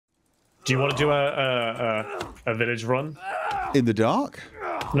Do you want to do a village run? In the dark?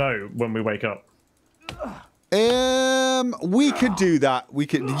 No, when we wake up. We could do that. We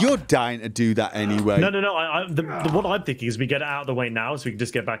could. You're dying to do that anyway. No. What I'm thinking is we get it out of the way now, so we can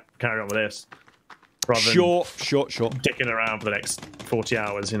just get back, carry on with this. Rather than Sure. dicking around for the next 40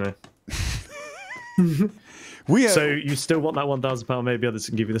 hours, you know. So you still want that £1,000? Maybe others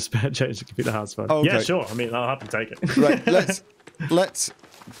can give you the spare change to complete the house fund. Okay. Yeah, sure. I mean, I'll happily take it. Right. Let's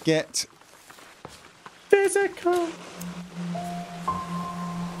get physical.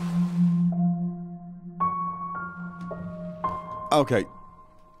 Okay.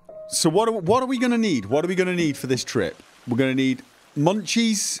 So what are we going to need? What are we going to need for this trip? We're going to need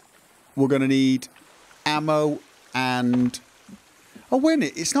munchies. We're going to need ammo and... Oh, wait a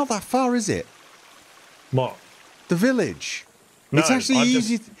minute. It's not that far, is it? What? The village. No, it's actually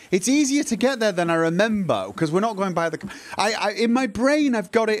easy. It's easier to get there than I remember because we're not going by the... in my brain,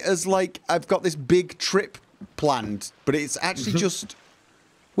 I've got it as like I've got this big trip planned, but it's actually just...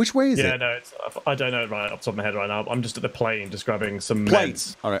 Which way is it? Yeah, no, I don't know right off the top of my head right now. I'm just at the plane, just grabbing some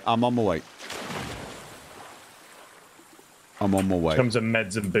Planes. meds. All right, I'm on my way. Comes some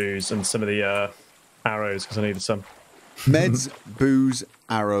meds and booze and some of the arrows because I needed some. Meds, booze,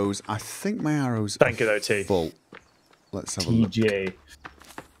 arrows. I think my arrows Thank you, though, T. full. Let's have a look. TJ.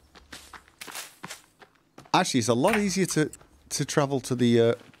 Actually, it's a lot easier to travel to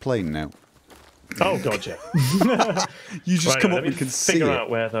the plane now. Oh, God, yeah. You just right, come up and can see it. Figure out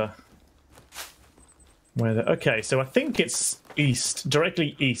where the... Okay, so I think it's east.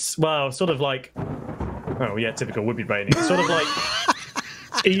 Directly east. Well, sort of like... Oh, yeah, typical would be raining. Sort of like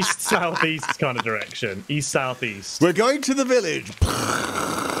east, southeast kind of direction. East, southeast. We're going to the village.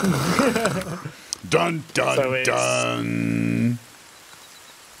 Dun, dun, So dun.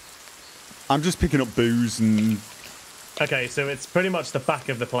 I'm just picking up booze and... Okay, so it's pretty much the back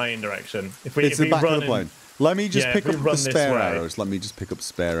of the plane direction. It's the back of the plane. Let me just pick up the spare way. arrows. Let me just pick up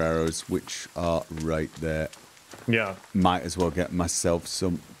spare arrows, which are right there. Yeah. Might as well get myself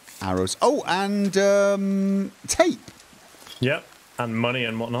some arrows. Oh, and tape. Yep, and money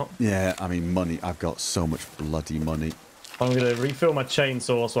and whatnot. Yeah, I mean, money. I've got so much bloody money. I'm going to refill my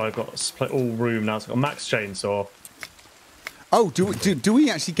chainsaw, so I've got split all room now. So I've got max chainsaw. Oh, do we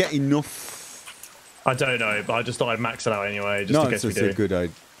actually get enough? I don't know, but I just thought I'd max it out anyway, just in case we do. No, it's a good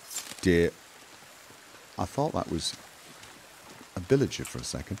idea. I thought that was a villager for a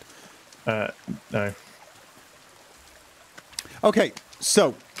second. No. Okay,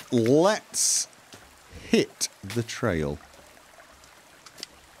 so let's hit the trail.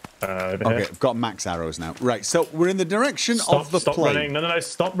 Over Okay, here. I've got max arrows now. Right, so we're in the direction of the Stop plane. running. No,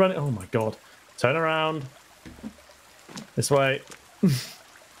 stop running. Oh, my God. Turn around. This way.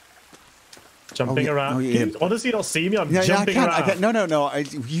 Jumping around. Oh, yeah. Can you honestly not see me? I'm Yeah, jumping around. I can't. No.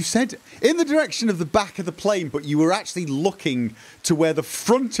 You said in the direction of the back of the plane, but you were actually looking to where the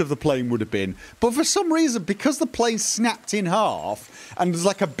front of the plane would have been. But for some reason, because the plane snapped in half and there's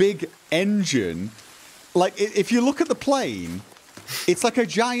like a big engine, like if you look at the plane, it's like a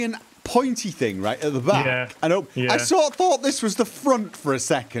giant pointy thing right at the back. Yeah. I sort of thought this was the front for a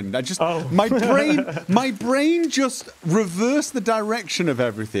second. My brain just reversed the direction of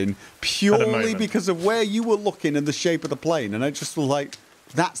everything purely because of where you were looking and the shape of the plane, and I just was like,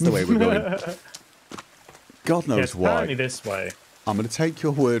 that's the way we're going. God knows why. Apparently this way. I'm going to take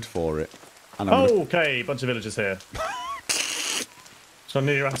your word for it. And okay, bunch of villagers here. So I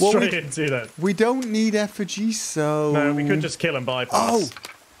need to run straight into that. We don't need effigy, so no, we could just kill and bypass. Oh,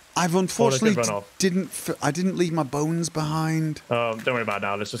 I've unfortunately didn't leave my bones behind. Don't worry about it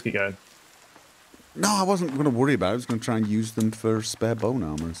now. Let's just keep going. No, I wasn't going to worry about it. I was going to try and use them for spare bone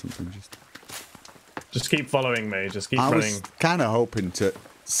armor or something. Just keep following me. Just keep running. I was kind of hoping to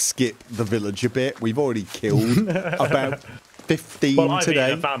skip the village a bit. We've already killed about 15 well, I've today.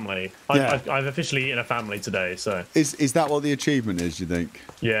 Eaten a family. Yeah. I've officially eaten a family today. So is that what the achievement is? You think?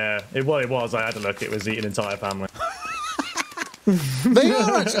 Yeah, it was. I had a look. It was eat an entire family. They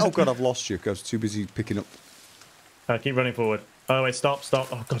are actually. Oh God, I've lost you. I was too busy picking up. Keep running forward. Oh wait, stop.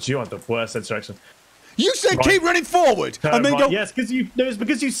 Oh God, you are the worst sense direction. You said keep running forward, and then go. Yes, because it's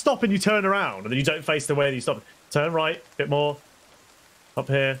because you stop and you turn around, and then you don't face the way that you stop. Turn right, a bit more. Up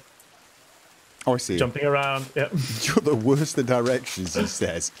here. Oh, I see. Jumping around. Yep. You're the worst at directions, he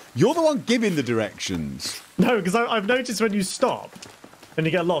says. You're the one giving the directions. No, because I've noticed when you stop and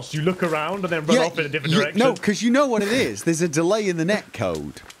you get lost, you look around and then run off in a different direction. No, because you know what it is. There's a delay in the net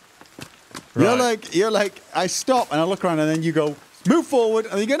code. Right. You're like, I stop and I look around and then you go, move forward,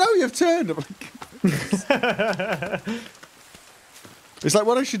 and you go, no, you've turned. I'm like, it's like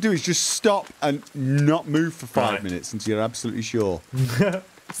what I should do is just stop and not move for 5 minutes until you're absolutely sure.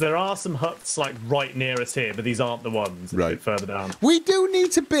 So there are some huts like right near us here, but these aren't the ones. Right. A bit further down. We do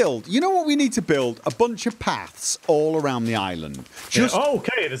need to build. You know what we need to build? A bunch of paths all around the island. Just. Yeah. Oh,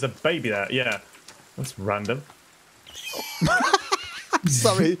 okay, there's a baby there. Yeah, that's random.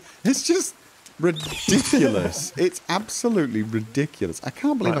 Sorry, it's just ridiculous. It's absolutely ridiculous. I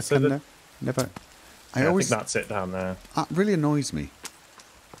can't believe I can never. I think that's it down there. That really annoys me.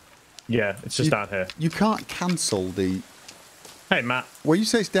 Yeah, it's just down here. You can't cancel the. Hey, Matt. Well, you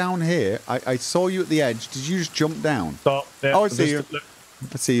say it's down here. I saw you at the edge. Did you just jump down? Stop. Yeah, oh, I see you.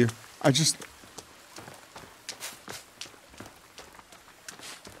 I see you. I just.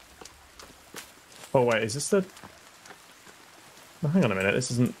 Oh wait, is this the? Oh, hang on a minute.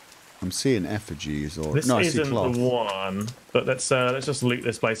 This isn't. I'm seeing effigies or This no, I see isn't cloth. the one. But let's just loot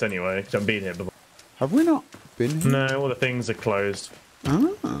this place anyway. Because I've been here before. Have we not been here? No, all the things are closed.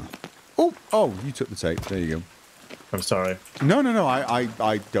 Ah. Oh, you took the tape. There you go. I'm sorry. No.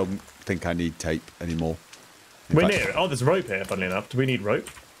 I don't think I need tape anymore. We're near it. Oh, there's rope here, funnily enough. Do we need rope?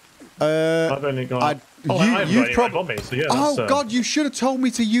 I've only got... I haven't got any rope on me, so yeah. Oh, God, you should have told me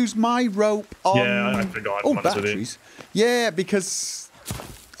to use my rope on... Yeah, I forgot. Oh, batteries. Yeah, because...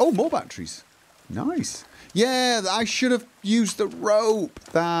 Oh, more batteries. Nice. Yeah, I should have used the rope.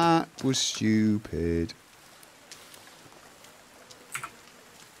 That was stupid.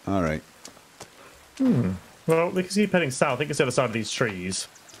 All right. Well, because keep heading south. I think it's the other side of these trees.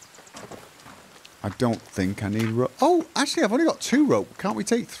 I don't think I need rope. Oh, actually, I've only got 2 rope. Can't we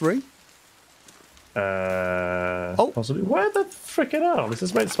take 3? Possibly. Where the frickin' hell? This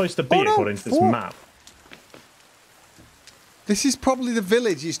is where it's supposed to be according to this 4. map. This is probably the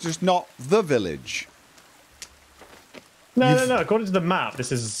village. It's just not the village. No. According to the map,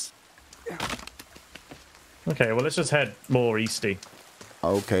 this is... Okay, well, let's just head more easty.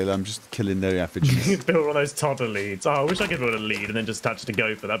 Okay, I'm just killing their effigies. Build one of those toddler leads. Oh, I wish I could build a lead and then just attach it to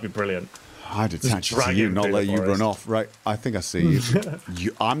Gopher. That'd be brilliant. I'd attach it to you, not let you run off. Right, I think I see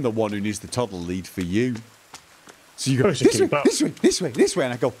you. I'm the one who needs the toddler lead for you. So you go, this way,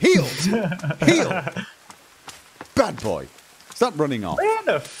 and I go, healed! Healed! Bad boy. Stop running off. Where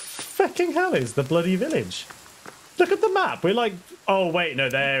the fucking hell is the bloody village? Look at the map. We're like... Oh, wait, no,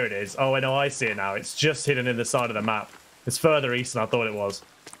 there it is. Oh, I know, I see it now. It's just hidden in the side of the map. It's further east than I thought it was.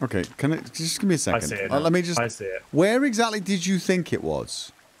 Okay, just give me a second. I see it. Let me just... I see it. Where exactly did you think it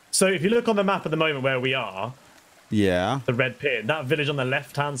was? So if you look on the map at the moment where we are, yeah, the red pit, that village on the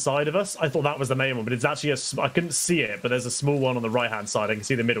left-hand side of us, I thought that was the main one, but it's actually I couldn't see it, but there's a small one on the right-hand side. I can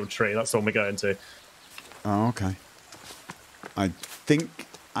see the middle tree. That's the one we're going to. Oh, okay. I think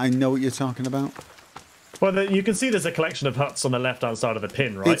I know what you're talking about. Well, you can see there's a collection of huts on the left-hand side of the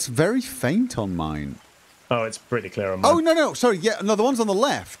pin, right? It's very faint on mine. Oh, it's pretty clear on mine. Oh, no, sorry. Yeah, no, the ones on the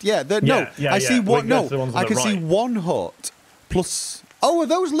left. Yeah, I see one. No, I can see one hut plus... Oh, are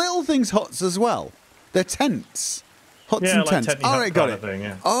those little things huts as well? They're tents. Huts and like tents. All right, got it. Thing,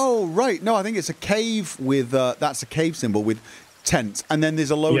 yeah. Oh, right. No, I think it's a cave with... that's a cave symbol with tents. And then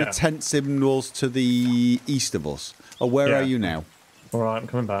there's a load of tent symbols to the east of us. Oh, where are you now? All right, I'm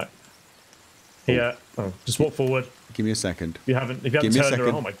coming back. Here. Oh, just walk forward. Give me a second. If you haven't turned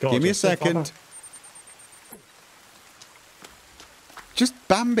around, oh my God. Give me a second. Just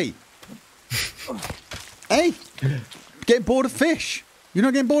Bambi. Hey, getting bored of fish. You're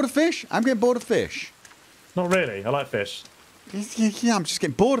not getting bored of fish? I'm getting bored of fish. Not really. I like fish. Yeah, I'm just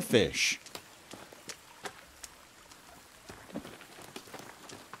getting bored of fish.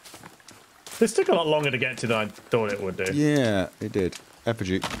 This took a lot longer to get to than I thought it would do. Yeah, it did.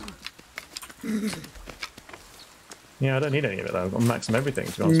 Effigy. Yeah, I don't need any of it though. I'm maxing everything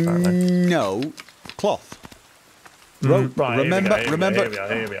to be honest, apparently. No. Cloth. Rope. Right,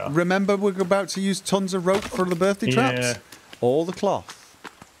 here we are. Remember we're about to use tons of rope for the birthday traps? All the cloth.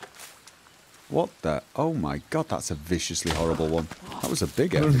 What the? Oh my God, that's a viciously horrible one. That was a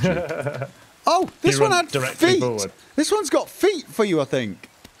big effigy. Oh, this one had feet. Forward. This one's got feet for you, I think.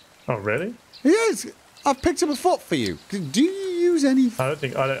 Oh, really? Yes. I've picked up a foot for you. Do you use any? I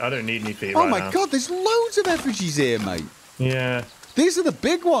don't need any feet. Oh my God, there's loads of effigies here, mate. Yeah. These are the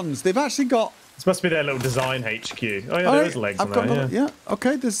big ones. They've actually got. This must be their little design HQ. Oh yeah, there is legs on there. Yeah.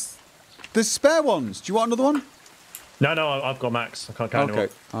 Okay. There's spare ones. Do you want another one? No, I've got max. I can't count.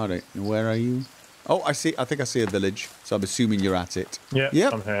 Okay. All right. Where are you? Oh, I see. I think I see a village. So I'm assuming you're at it. Yeah.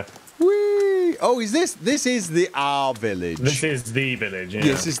 Yep. I'm here. Whee! Oh, is this? This is our village. This is the village. Yeah.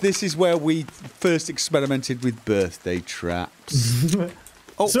 This is where we first experimented with birthday traps.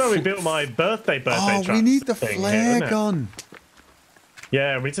 So we built my birthday traps. Oh, we need the flare gun.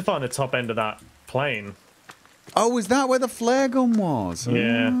 Yeah, we need to find the top end of that plane. Oh, is that where the flare gun was?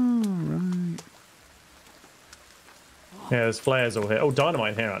 Yeah. Oh, right. Yeah, there's flares all here. Oh,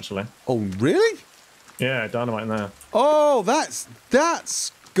 dynamite here, actually. Oh, really? Yeah, dynamite in there. Oh,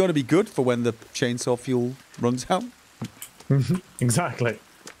 that's got to be good for when the chainsaw fuel runs out. Exactly.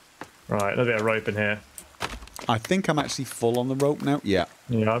 Right, a little bit of rope in here. I think I'm actually full on the rope now. Yeah.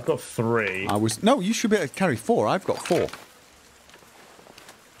 Yeah, I've got 3. No, you should be able to carry 4. I've got 4.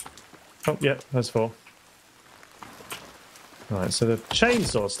 Oh, yeah, there's 4. Right, so the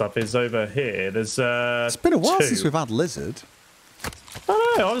chainsaw stuff is over here. There's It's been a while 2. since we've had lizard.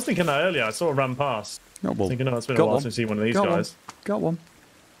 Oh no, I was thinking that earlier. I saw it run past. No, well, Thinking, it's been a while since we've seen one of these guys. Got one.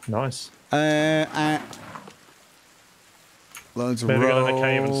 Nice. Loads of Maybe rope. go down the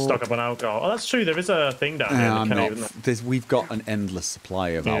cave and stock up on alcohol. Oh, that's true. There is a thing down here in the cave, isn't there? We've got an endless supply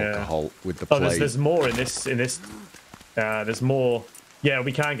of alcohol with the Oh, plate. there's more in this. There's more. Yeah,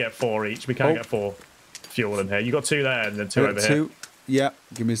 we can get 4 each. We can get 4 fuel in here. You got 2 there and then 2 over here. Yeah,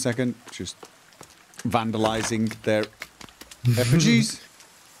 give me a second. Just vandalizing their effigies.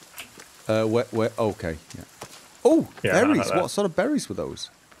 Where? Okay. Yeah. Oh, Yeah, berries. What sort of berries were those?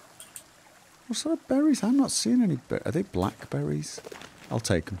 What sort of berries? I'm not seeing any. Are they blackberries? I'll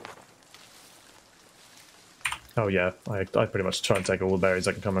take them. Oh yeah, I pretty much try and take all the berries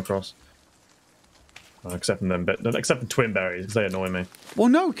I can come across. Except for twin berries, because they annoy me. Well,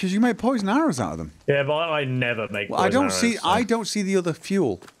 no, because you make poison arrows out of them. Yeah, but I never make poison I don't arrows, see. so. I don't see the other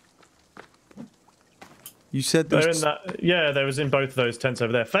fuel. You said They're there's. in that. Yeah, there was in both of those tents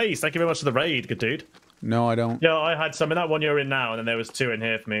over there. Face, thank you very much for the raid, good dude. No, I don't. Yeah, I had some in that one you're in now, and then there was 2 in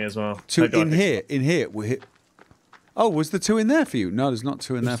here for me as well. 2 in here. In here. Oh, was the 2 in there for you? No, there's not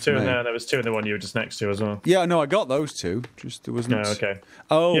 2 in there for 2 me. in there. There was 2 in the one you were just next to as well. Yeah, no, I got those 2. Just there wasn't. No, okay.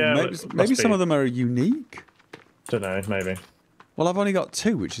 Oh, Yeah, maybe some of them are unique. Don't know, maybe. Well, I've only got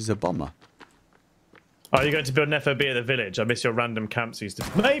 2, which is a bummer. Are you going to build an FOB at the village? I miss your random camps used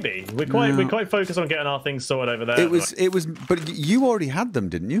to. Maybe we're quite focused on getting our things sorted over there. It was, but you already had them,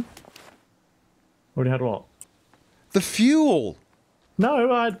 didn't you? Already had what? The fuel.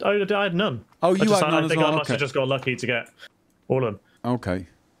 No, I had none. Oh, you had none I as think well. I must have just got lucky to get all of them. Okay.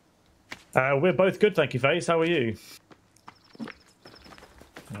 We're both good, thank you, Face. How are you?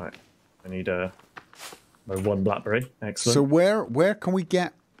 All right. I need my 1 blackberry. Excellent. So where can we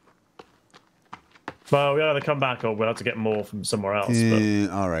get? Well, we'll either come back or we'll have to get more from somewhere else.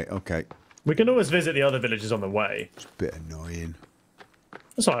 But All right. Okay. we can always visit the other villages on the way. It's a bit annoying.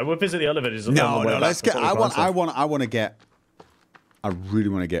 That's all right. We'll visit the other villages on the way. No. Let's get. I want to get. I really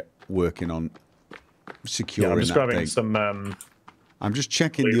want to get working on securing I'm just that grabbing thing. some. I'm just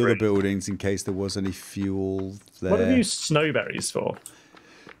checking the other buildings in case there was any fuel there. What have you used snowberries for?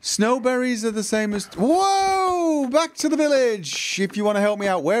 Snowberries are the same as. Whoa! Back to the village. If you want to help me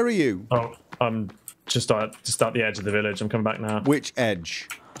out, where are you? Oh, I'm just at the edge of the village. I'm coming back now. Which edge?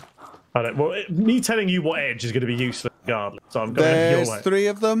 I don't. Well, me telling you what edge is going to be useless regardless. So I'm going There's your way. 3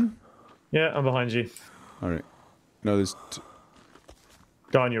 of them. Yeah, I'm behind you. All right. No, there's.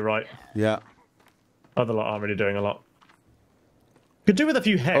 Go on your right. Yeah. Other lot aren't really doing a lot. Could do with a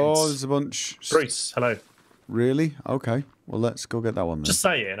few heads. Oh, there's a bunch. Bruce, hello. Really? Okay. Well, let's go get that one then. Just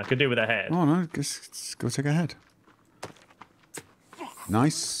saying, I could do with a head. Oh no, just go take a head.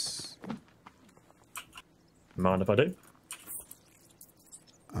 Nice. Mind if I do?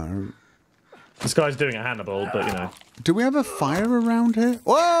 This guy's doing a Hannibal, but you know. Do we have a fire around here?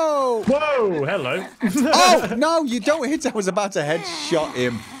 Whoa! Whoa! Hello. Oh no! You don't hit! I was about to headshot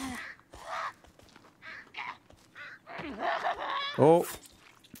him. Oh,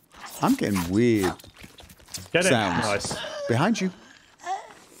 I'm getting weird Get it. sounds. Nice. Behind you.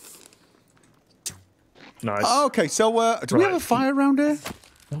 Nice. Oh, okay, so do we have a fire around here?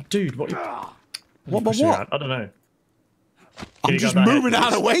 Oh, dude, what? What? I don't know. I'm you just grab that moving head, out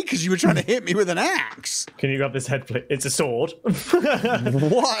of the way because you were trying to hit me with an axe. Can you grab this head, please? It's a sword.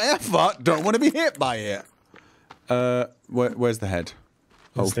 Whatever. Don't want to be hit by it. Where's the head?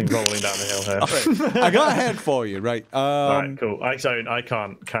 This thing rolling down the hill here. Right. I got a head for you, right? Alright, cool. I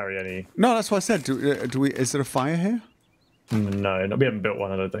can't carry any. No, that's what I said. Do we? Is there a fire here? No, we haven't built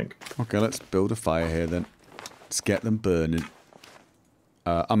one, I don't think. Okay, let's build a fire here then. Let's get them burning.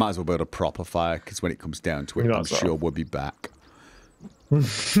 I might as well build a proper fire because when it comes down to it, I'm sure we'll be back.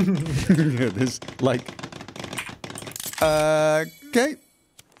 There's like, okay.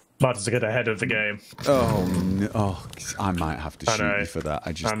 Martin's to get ahead of the game. Oh no! Oh, I might have to shoot you for that.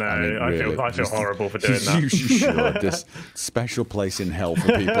 I know. I feel horrible for doing you that. should. This special place in hell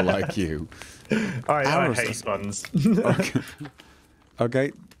for people like you. I hate buns. Okay.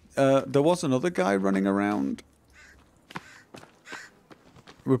 Okay. There was another guy running around.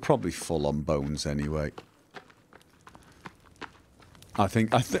 We're probably full on bones anyway. I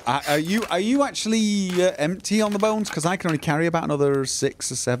think. Are you actually empty on the bones? Because I can only carry about another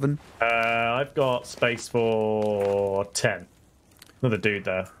 6 or 7. I've got space for 10. Another dude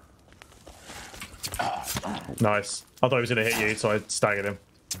there. Nice. I thought he was going to hit you, so I staggered him.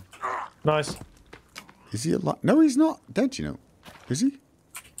 Nice. Is he alive? No, he's not dead, you know. Is he?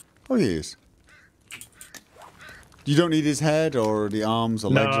 Oh, he is. You don't need his head or the arms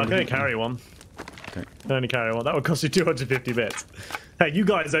or legs? No, I can only carry one. Okay. I can only carry one. That would cost you 250 bits. Hey, you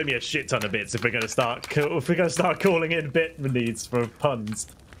guys owe me a shit ton of bits if we're going to start calling in bit needs for puns.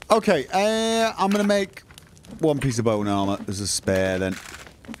 Okay, I'm going to make 1 piece of bone armor as a spare then.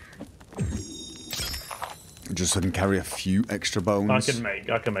 Just so I can carry a few extra bones.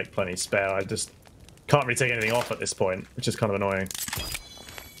 I can make plenty spare. I just can't really take anything off at this point, which is kind of annoying.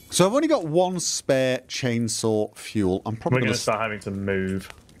 So I've only got 1 spare chainsaw fuel. I'm probably going to start having to move.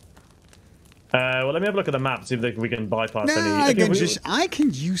 Well, let me have a look at the map, see if we can bypass any. I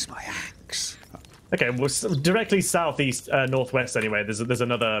can use my axe. Okay, well, directly southeast, northwest. Anyway, there's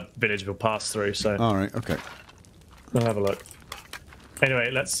another village we'll pass through. So. All right. Okay. I'll have a look. Anyway,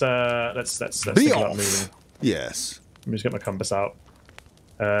 let's be think off. about moving. Yes. Let me just get my compass out.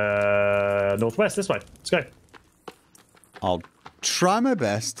 Northwest, this way. Let's go. I'll try my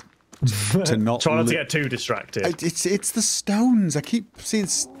best to not. Try not to get too distracted. It's the stones. I keep seeing.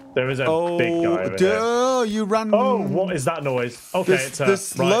 There is a big guy over there. Oh, you ran. Oh, what is that noise? Okay,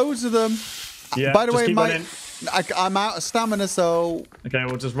 there's right. loads of them. Yeah. By the way, I'm out of stamina, so. Okay,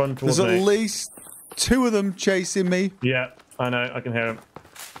 we'll just run towards me. There's at least 2 of them chasing me. Yeah, I know. I can hear them.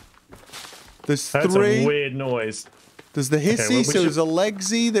 There's That's 3. a weird noise. There's the hissy, okay, well, so there's a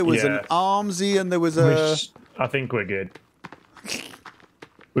legsy, there was an armsy, and there was a. I think we're good.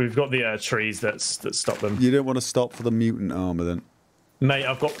 We've got the trees that stop them. You don't want to stop for the mutant armor then? Mate,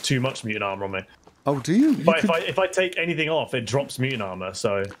 I've got too much mutant armor on me. Oh, do you? But if I take anything off, it drops mutant armor,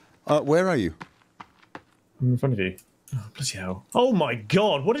 so... where are you? I'm in front of you. Oh, bloody hell. Oh my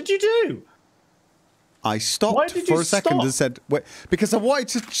god, what did you do? I stopped for a second and said... Wait, because I wanted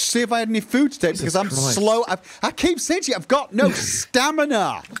to see if I had any food to take, because I'm slow. I keep saying to you, I've got no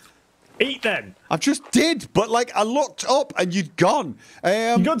stamina. Eat then. I just did, but like I looked up and you'd gone.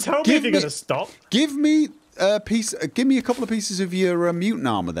 You got to tell me if you're going to stop. Give me a piece. Give me a couple of pieces of your mutant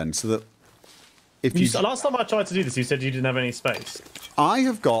armor then, so that if you. Last time I tried to do this, you said you didn't have any space. I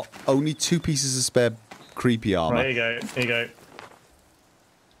have got only 2 pieces of spare creepy armor. Right, here you go. Here you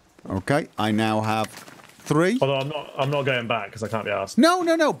go. Okay, I now have 3. Although I'm not going back because I can't be asked.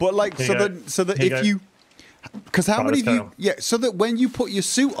 No. But like so that if you. Because how many of you... Yeah, so that when you put your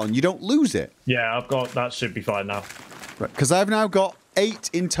suit on, you don't lose it. Yeah, I've got... That should be fine now. Right, because I've now got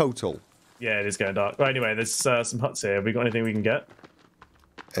 8 in total. Yeah, it is going dark. Right, anyway, there's some huts here. Have we got anything we can get?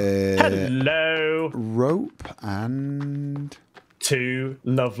 Hello! Rope and... 2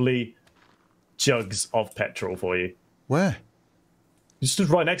 lovely jugs of petrol for you. Where? Just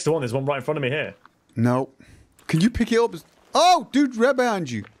right next to one. There's one right in front of me here. No. Can you pick it up? Oh, dude, right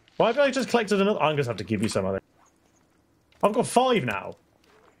behind you. Why have I just collected another? I'm going to have to give you some of it. I've got 5 now.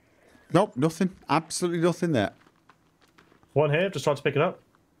 Nope, nothing. Absolutely nothing there. One here, just trying to pick it up.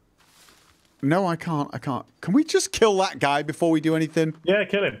 No, I can't. Can we just kill that guy before we do anything? Yeah,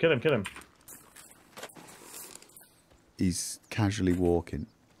 kill him. He's casually walking.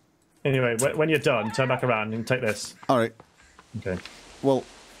 Anyway, when you're done, turn back around and take this. All right. Okay. Well...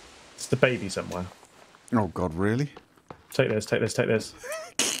 It's the baby somewhere. Oh, God, really? Take this.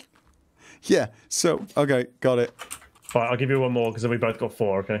 Yeah, so, okay, got it. Right, I'll give you one more because then we both got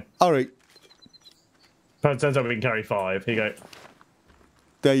 4, okay? All right. Turns out we can carry 5. Here you go.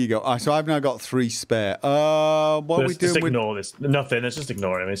 There you go. So I've now got 3 spare. What are we doing just ignore this. Nothing, let's just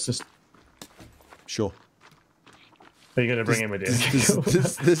ignore him. It's just... Sure. Are you going to bring him with you?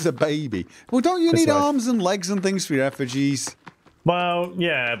 This is a baby. Well, don't you need arms and legs and things for your effigies? Well,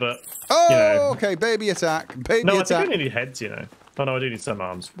 yeah, but... Oh, you know. okay, baby attack. Baby no, attack. I think I need heads, you know. Oh, no, I do need some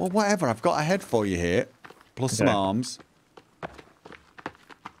arms. Well, whatever. I've got a head for you here. Plus some arms.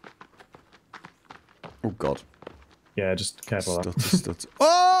 Oh, God. Yeah, just careful. Stutter.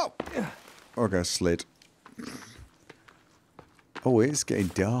 Oh! Okay, slid. Oh, it's getting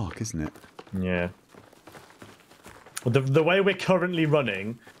dark, isn't it? Yeah. Well, the way we're currently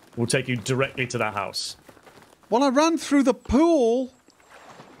running will take you directly to that house. Well, I ran through the pool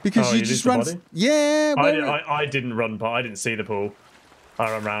because you just ran. Yeah, I didn't run, but I didn't see the pool.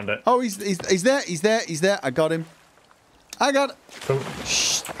 I ran around it. Oh, he's there. He's there. I got him. I got it. Cool.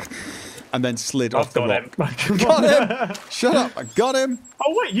 Shh. And then slid off the rock. Got him. Shut up. I got him.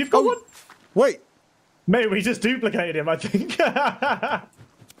 Oh, wait, you've got one? Wait. Maybe we just duplicated him, I think.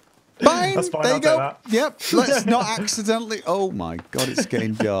 Fine. That's fine. There I'll you go. take that. Yep. Let's not accidentally. Oh my god, it's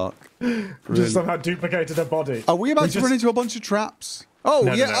getting dark. Just somehow duplicated a body. Are we about to run into a bunch of traps? Oh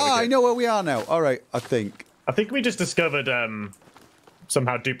No, yeah. no, I know where we are now. All right. I think we just discovered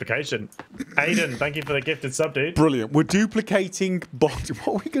somehow duplication. Aiden, thank you for the gifted sub, dude. brilliant. We're duplicating body. What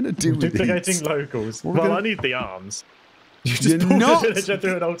are we gonna do with Duplicating these? locals. We're Well, gonna- I need the arms. You You're just pulled not- the villager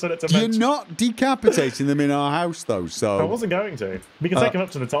through an alternate You're dimension. not decapitating them in our house though. I So wasn't going to. We can take him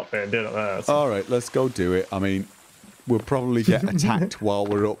up to the top there and do it there. all right, let's go do it. I mean, we'll probably get attacked while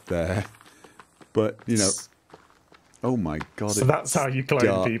we're up there, but you know. Oh my god! So that's how you clone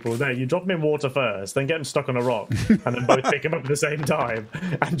dark. people. There, you drop them in water first, then get them stuck on a rock, and then both pick them up at the same time,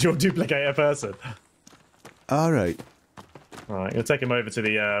 and you'll duplicate a person. All right. All right, you'll take him over to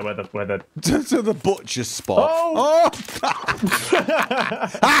the where the To the butcher spot. Oh!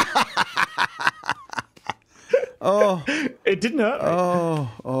 Oh! It didn't hurt me. Oh!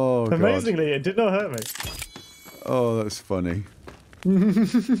 God. Amazingly, it did not hurt me. Oh, that's funny.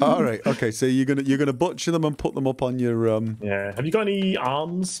 All right. Okay. So you're gonna butcher them and put them up on your Yeah. Have you got any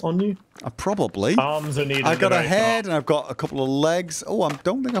arms on you? Probably. Arms are needed. I at the got a very head top. and I've got a couple of legs. Oh, I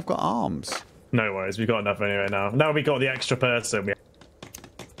don't think I've got arms. No worries, we've got enough anyway now. Now we got the extra person.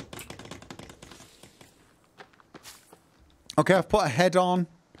 Okay, I've put a head on.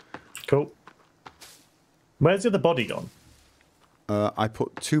 Cool. Where's the other body gone? I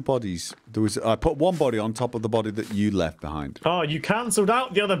put two bodies. I put one body on top of the body that you left behind. Oh, you cancelled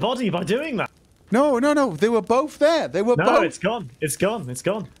out the other body by doing that. No. They were both there. They were No, both. it's gone. It's gone. It's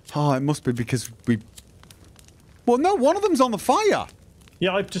gone. Oh, it must be because we. Well, no, one of them's on the fire.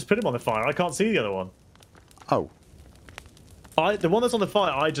 Yeah, I just put him on the fire. I can't see the other one. Oh. The one that's on the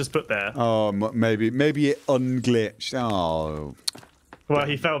fire, I just put there. Oh, maybe it unglitched. Oh. Well,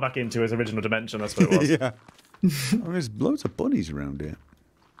 he fell back into his original dimension. That's what it was. Yeah. Oh, there's loads of bunnies around here.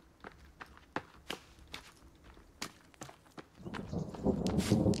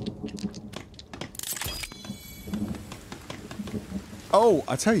 Oh,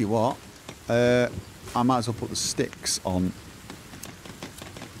 I tell you what. I might as well put the sticks on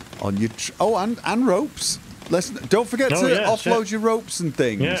your. Oh, and ropes. Don't forget to offload your ropes and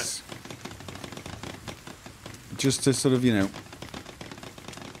things. Yeah. Just to sort of, you know.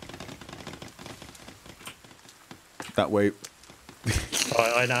 That way.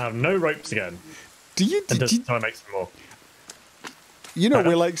 I now have no ropes again. Do you? And just try and make some more. You know,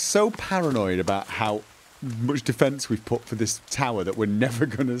 we're like so paranoid about how much defense we've put for this tower that we're never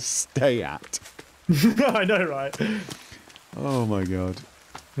going to stay at. I know, right? Oh my god.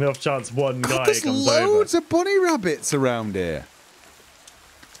 The off chance one guy There's comes loads over. of bunny rabbits around here.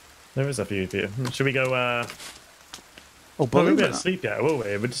 There is a few here. Should we go? Oh, Well, we believe won't be it. able to sleep yet, will we?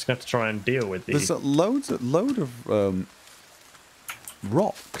 We're just going to have to try and deal with There's these. a load of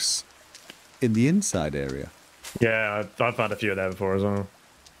rocks in the inside area. Yeah, I've found a few of there before as well.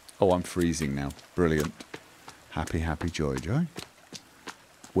 Oh, I'm freezing now. Brilliant. Happy joy.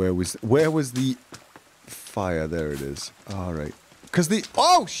 Where was the fire? There it is. All right. Because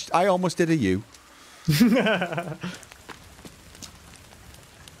I almost did a U.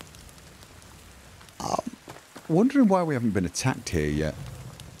 Wondering why we haven't been attacked here yet.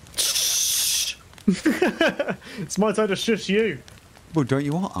 It's my time to shush you. Well, don't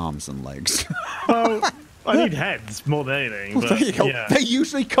you want arms and legs? Well, I need heads more than anything. Well, But, there you go. yeah. They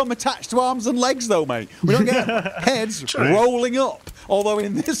usually come attached to arms and legs, though, mate. We don't get heads rolling up. Although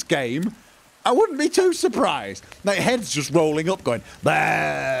in this game, I wouldn't be too surprised. Like heads just rolling up, going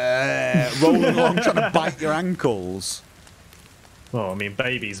rolling along, trying to bite your ankles. Well, I mean,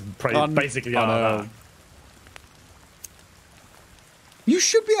 babies basically I are know. that. You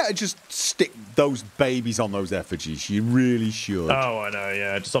should be able to just stick those babies on those effigies. You really should. Oh, I know,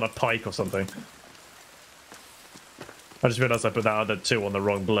 yeah. Just on a pike or something. I just realised I put that other two on the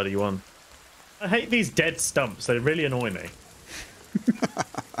wrong bloody one. I hate these dead stumps. They really annoy me.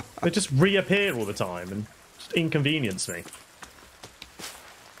 They just reappear all the time and just inconvenience me.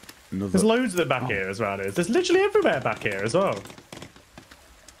 There's loads of them back here as well. There's literally everywhere back here as well.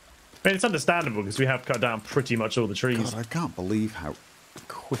 I mean, it's understandable because we have cut down pretty much all the trees. God, I can't believe how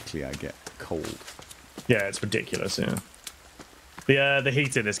quickly I get cold. Yeah, it's ridiculous, yeah. The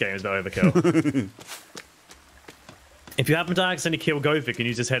heat in this game is no overkill. If you happen to accidentally kill Gopher, you can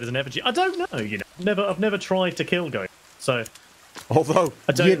use his head as an effigy. I don't know, you know. I've never tried to kill Gopher, so... Although,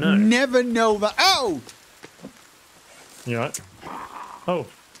 I don't know. never know that... Oh! You right? Oh.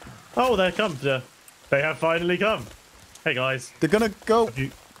 Oh, they come. They have finally come. Hey, guys. They're going to go...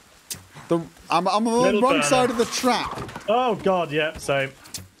 I'm on the Little wrong burner. side of the trap. Oh, God, yeah, so...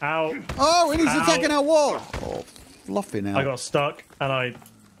 Ow. Oh, and he's Ow. attacking our wall. Oh, fluffy now. I got stuck, and I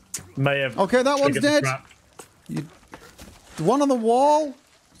May have. Okay, that one's triggered the dead. trap. The one on the wall?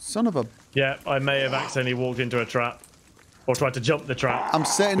 Son of a... Yeah, I may have accidentally walked into a trap. Or tried to jump the trap. I'm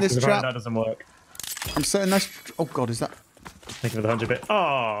setting this Because trap. That doesn't work. I'm setting this... Oh, God, is that... Thank you for the 100 bit.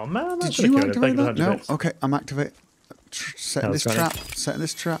 Oh, man. Did you activate that? No. Bits. Okay, I'm activating. Setting this trap. Setting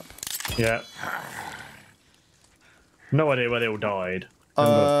this trap. Yeah. No idea where they all died.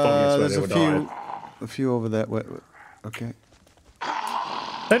 There's a few over there. Wait. Okay.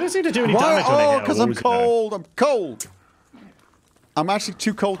 They don't seem to do any damage when they hit because I'm cold. I'm cold. I'm actually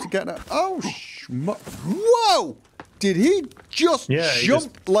too cold to get that. Oh, whoa! Did he just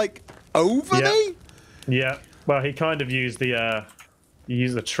jump like over me? Yeah. Well, he kind of used the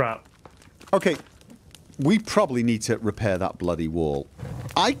trap. Okay. We probably need to repair that bloody wall.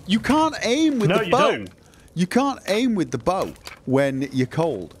 You can't aim with the bow. Don't. You can't aim with the bow when you're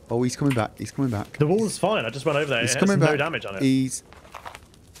cold. Oh, he's coming back. He's coming back. The wall's fine. I just went over there. He's It coming has back. no damage on it.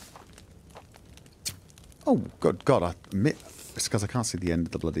 Oh, God, I admit. It's because I can't see the end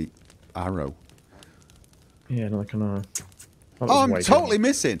of the bloody arrow. Yeah, no, I can. Oh, I'm totally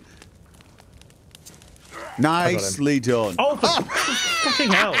missing. Nicely done. Oh,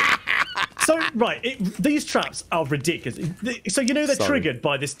 fucking hell. So, right, these traps are ridiculous. So, you know they're triggered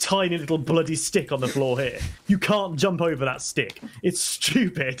by this tiny little bloody stick on the floor here. You can't jump over that stick. It's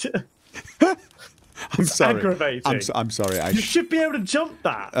stupid. I'm sorry. Aggravating. I'm sorry. You should be able to jump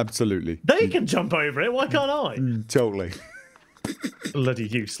that. Absolutely. They can jump over it. Why can't I? Totally. Bloody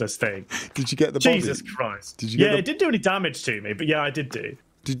useless thing. Did you get the body? Jesus Christ. Did you get it didn't do any damage to me, but yeah, I did do.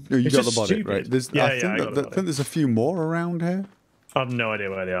 You got the body, stupid. right? I think there's a few more around here. I have no idea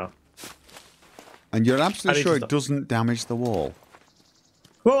where they are. And you're absolutely sure it doesn't damage the wall?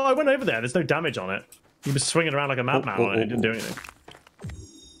 Well, I went over there. There's no damage on it. He was swinging around like a madman on it. It didn't do anything.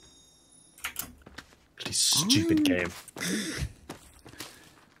 Bloody stupid game.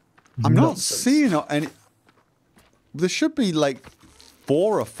 I'm not seeing any... There should be like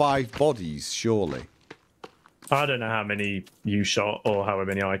 4 or 5 bodies, surely. I don't know how many you shot or however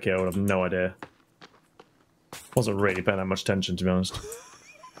many I killed. I have no idea. Wasn't really paying that much attention, to be honest.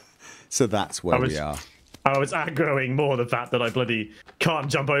 So that's where we are. I was aggroing more the fact that I bloody can't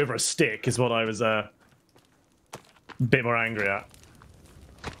jump over a stick is what I was a bit more angry at.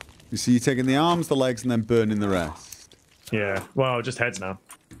 You see, you're taking the arms, the legs, and then burning the rest. Yeah, well, just heads now.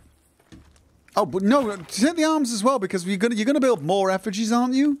 Oh, but no, take the arms as well, because you're gonna build more effigies,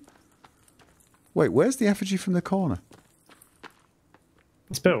 aren't you? Wait, where's the effigy from the corner?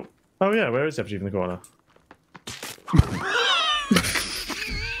 It's built. Oh yeah, where is the effigy from the corner?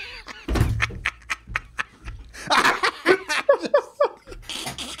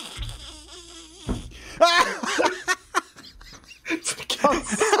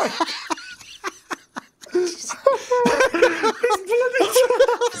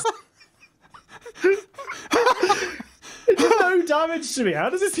 No damage to me. How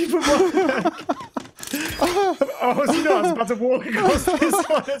does this even work? Oh, so you know I was about to walk across this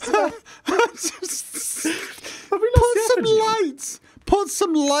one as well. Have we lost Put some lights! Put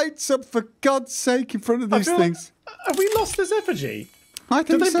some lights up, for God's sake, in front of these things. Have we lost this effigy? I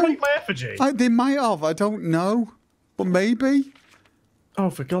think Did they break my effigy? They might have. I don't know. But maybe. Oh,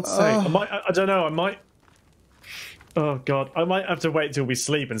 for God's sake. I don't know. I might... Oh, God. I might have to wait till we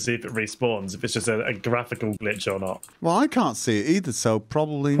sleep and see if it respawns, if it's just a graphical glitch or not. Well, I can't see it either, so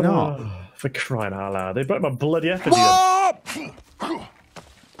probably not. Oh, for crying out loud. They broke my bloody effigy.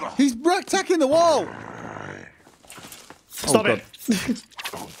 He's attacking the wall! Stop it!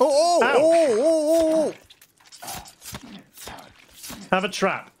 Oh! Have a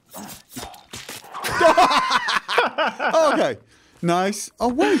trap. Okay. Nice. Oh,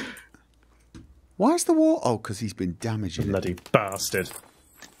 wait. Why is the wall... Oh, because he's been damaging Bloody bastard.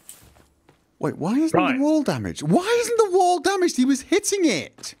 Wait, why isn't the wall damaged? Why isn't the wall damaged? He was hitting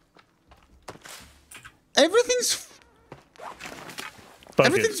it. Everything's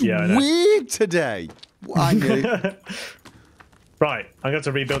weird today. I knew. Right, I'm going to have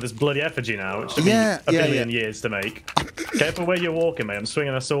to rebuild this bloody effigy now, which took me a billion years to make. Careful where you're walking, mate. I'm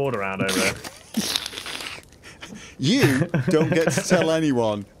swinging a sword around over there. You don't get to tell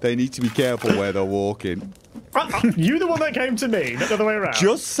anyone they need to be careful where they're walking. You the one that came to me, not the other way around.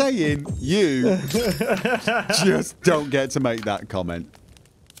 Just saying, you just don't get to make that comment.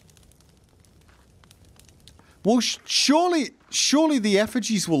 Well, surely the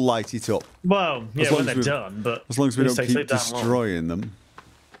effigies will light it up. Well, yeah, when they're done, but... As long as we don't keep destroying them.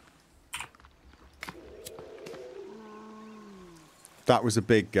 That was a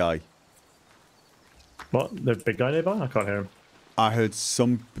big guy. What? The big guy nearby? I can't hear him. I heard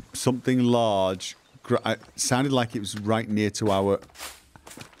something large. It sounded like it was right near to our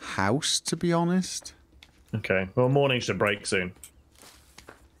house, to be honest. Okay. Well, morning should break soon.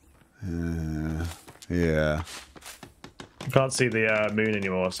 Yeah. I can't see the moon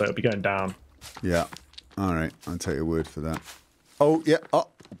anymore, so it'll be going down. Yeah. All right. I'll take your word for that. Oh, yeah. Oh.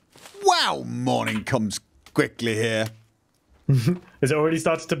 Wow. Morning comes quickly here. Is it already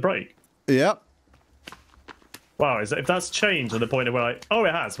started to break? Yep. Wow. If that's changed to the point of where oh,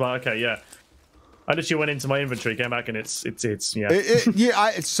 it has. Well, okay, yeah. I literally went into my inventory, came back, and it's yeah. Yeah,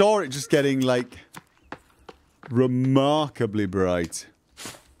 I saw it just getting, like, remarkably bright.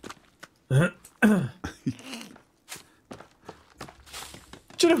 Do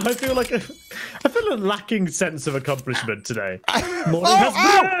you know, I feel a lacking sense of accomplishment today. Morning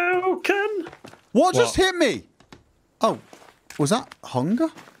has broken. What just hit me? Oh, was that hunger?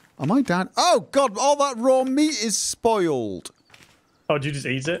 Am I down? Oh, God, all that raw meat is spoiled. Oh, did you just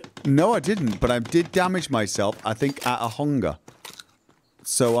eat it? No, I didn't, but I did damage myself, I think, out of hunger.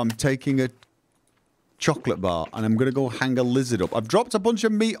 So I'm taking a chocolate bar, and I'm going to go hang a lizard up. I've dropped a bunch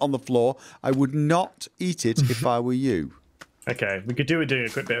of meat on the floor. I would not eat it if I were you. Okay, we could do a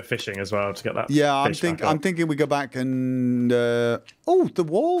quick bit of fishing as well to get that. Yeah, I'm thinking we go back and... oh, the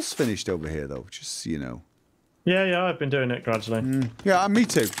wall's finished over here, though, just so you know. Yeah, I've been doing it gradually. Yeah, me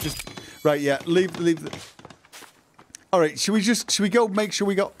too. Just right, yeah, leave the... All right, should we go make sure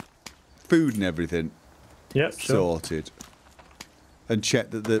we got food and everything Yep, sure. sorted? And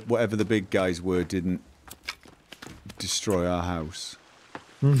check that whatever the big guys were didn't destroy our house.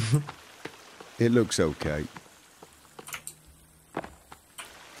 It looks okay.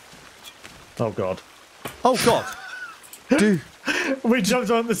 Oh, God. Oh, God. Dude. We jumped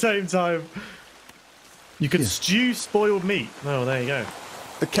on at the same time. You can stew spoiled meat. Oh, there you go.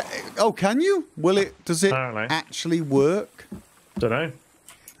 Oh, can you? Does it Apparently. actually work? Don't know.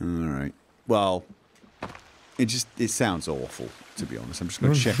 All right. Well, it sounds awful, to be honest. I'm just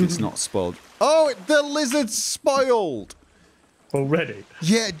going to check it's not spoiled. Oh, the lizard's spoiled. Already?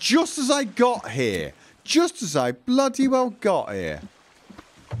 Yeah, just as I got here. Just as I bloody well got here.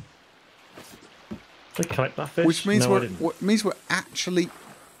 Did I collect that fish? Which means we're actually...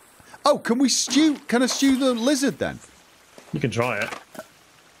 Oh, can I stew the lizard then? You can try it.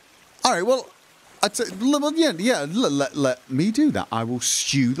 All right, well, let me do that. I will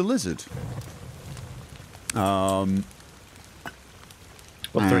stew the lizard. Got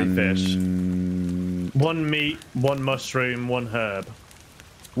 3 fish. 1 meat, 1 mushroom, 1 herb.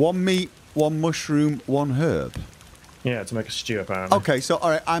 1 meat, 1 mushroom, 1 herb. Yeah, to make a stew apparently. Okay, so all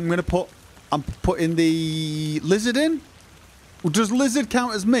right, I'm putting the lizard in. Well, does lizard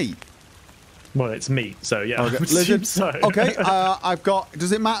count as meat? Well, it's meat, so yeah. Okay, lizard. So. Okay, I've got.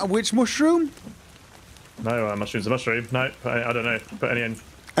 Does it matter which mushroom? No, mushroom's a mushroom. No, I don't know. Put any in.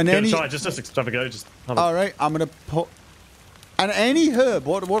 And any. Try, just have a go. Just. All right, I'm gonna put. And any herb.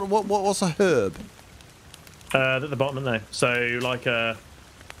 What's a herb? At the bottom, isn't they? So like I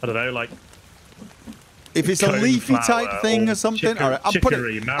don't know, like. If it's a leafy type thing or something, all right. I've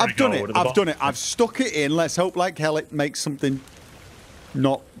done it. I've stuck it in. Let's hope like hell it makes something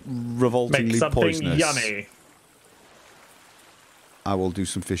not revoltingly poisonous. Yummy. I will do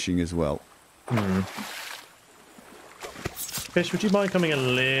some fishing as well. Fish, would you mind coming a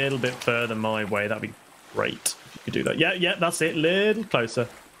little bit further my way? That'd be great if you could do that. Yeah, that's it. Little closer.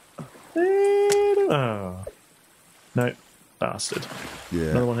 Oh. No. Bastard. Yeah.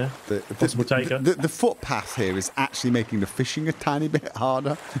 Another one here. Possible taker. The footpath here is actually making the fishing a tiny bit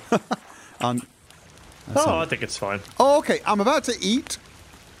harder. And I think it's fine. Oh, okay. I'm about to eat.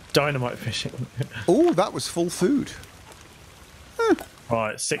 Dynamite fishing. Oh, that was full food.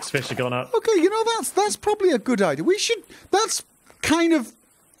 Right, 6 fish have gone up. Okay, that's probably a good idea. That's kind of,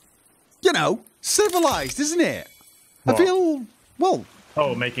 civilized, isn't it? What? I feel, well...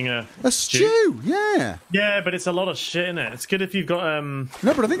 Oh, making a stew, yeah. Yeah, but it's a lot of shit in it. It's good if you've got... No,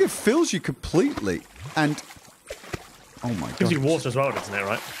 but I think it fills you completely, and... Oh my god. Gives you water as well, doesn't it,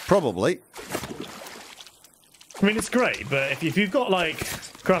 right? Probably. I mean, it's great, but if you've got, like,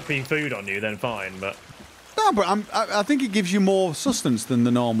 crappy food on you, then fine, but... No, but I think it gives you more sustenance than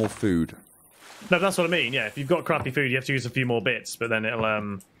the normal food. No, that's what I mean, yeah. If you've got crappy food, you have to use a few more bits, but then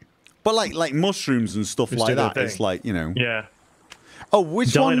it'll, But like mushrooms and stuff like that, it's like, Yeah. Oh,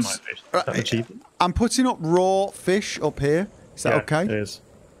 which Dynamite ones? fish. Is that cheap? I'm putting up raw fish up here. Is that okay? It is.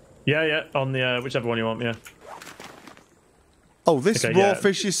 Yeah, on the, whichever one you want, yeah. Oh, this raw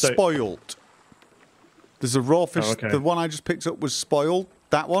fish is spoiled. There's a raw fish. The one I just picked up was spoiled.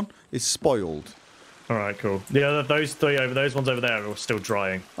 That one is spoiled. All right, cool. Yeah, those ones over there are still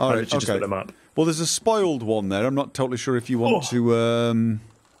drying. All right, just put them up. Well, there's a spoiled one there. I'm not totally sure if you want to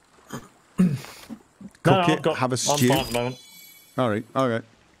cook it, have a stew. I'm fine at the moment. All right, okay.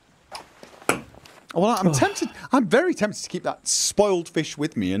 Well, I'm tempted. I'm very tempted to keep that spoiled fish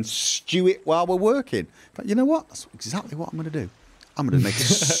with me and stew it while we're working. But you know what? That's exactly what I'm going to do. I'm going to make a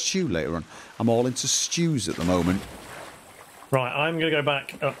stew later on. I'm all into stews at the moment. Right, I'm going to go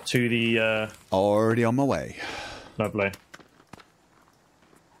back up to the... Already on my way. Lovely.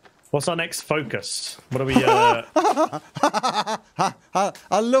 What's our next focus? What are we...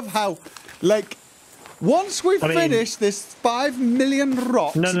 I love how, like, once we've finished this 5 million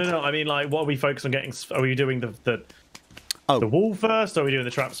rocks... No. I mean, like, what are we focused on getting... Are we doing the wall first, or are we doing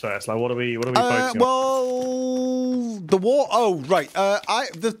the traps first? Like, what are we focusing on? Well, the wall... Oh, right.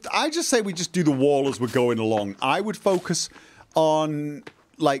 I just say we just do the wall as we're going along. I would focus on,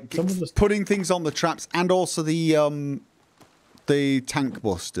 like, putting things on the traps and also the tank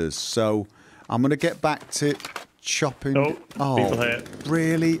busters. So I'm going to get back to chopping... Oh, people here.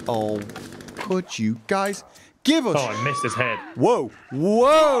 Really? Oh, could you guys give us... Oh, I missed his head. Whoa.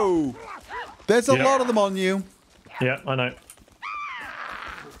 There's a lot of them on you. Yeah, I know.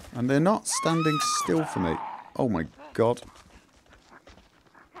 And they're not standing still for me. Oh my god.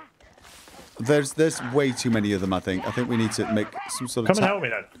 There's way too many of them, I think. I think we need to make some sort of... Come and help me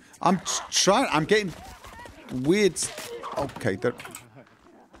then. I'm trying. I'm getting weird... Okay, they're...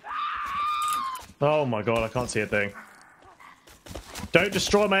 Oh my god, I can't see a thing. Don't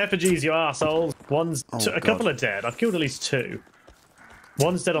destroy my effigies, you assholes. A couple are dead. I've killed at least 2.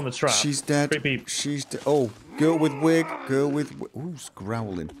 One's dead on the trap. She's dead. She's dead. Oh, girl with wig. Who's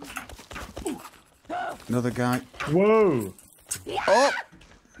growling? Another guy. Whoa. Oh.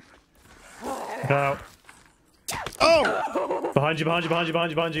 Look out. Oh. Behind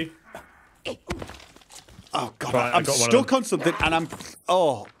you. Oh god, Right, I'm stuck on something, and I'm...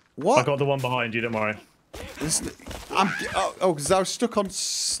 Oh, what? I got the one behind you, don't worry. Because I was stuck on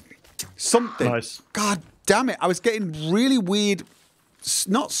something. Nice. God damn it, I was getting really weird...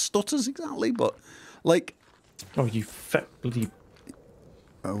 Not stutters exactly, but like... Oh, you fat bloody...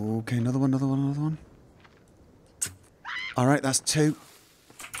 Okay, another one. All right, that's 2.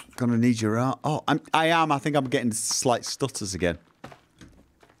 Gonna need your art. Oh, I think I'm getting slight stutters again.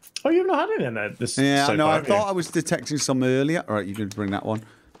 Oh, you've not had any in there? Yeah, so no, I thought I was detecting some earlier. All right, you can bring that one.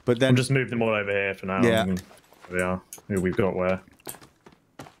 But then... I'll just move them all over here for now. Yeah. There we are. Who we've got where?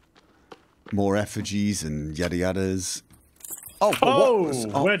 More effigies and yada yadas.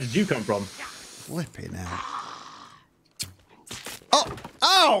 Oh, where did you come from? Flipping out.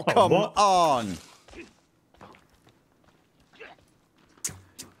 Oh, come on.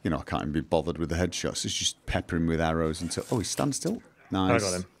 You know, I can't even be bothered with the headshots. It's just peppering with arrows until... Oh, he stands still. Nice. I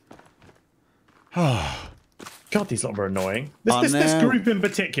got him. God, these lot were annoying. This group in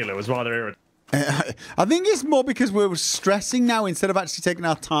particular was rather irritating. I think it's more because we're stressing now instead of actually taking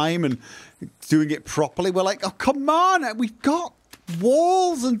our time and doing it properly. We're like, oh, come on. We've got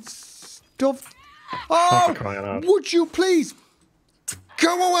walls and stuff. Oh, would you please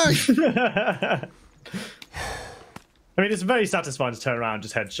go away? I mean, it's very satisfying to turn around,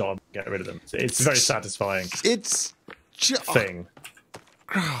 just headshot, and get rid of them. It's very satisfying. It's thing.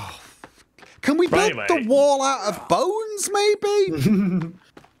 Can we build the wall out of bones, maybe?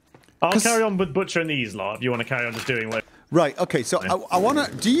 I'll carry on with butchering these lot if you want to carry on just doing what... Right, okay, so I want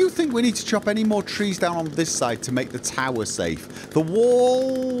to... Do you think we need to chop any more trees down on this side to make the tower safe? The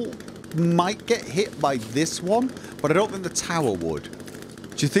wall might get hit by this one, but I don't think the tower would.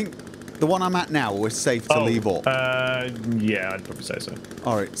 Do you think the one I'm at now is safe to leave up? Yeah, I'd probably say so.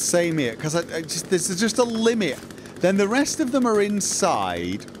 All right, same here, because there's just a limit. Then the rest of them are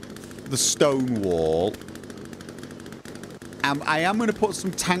inside the stone wall. I am going to put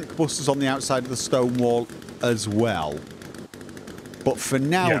some tank busters on the outside of the stone wall as well. But for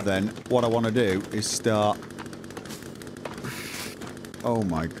now, then, what I want to do is start... Oh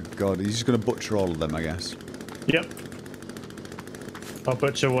my god, he's just going to butcher all of them, I guess. Yep. I'll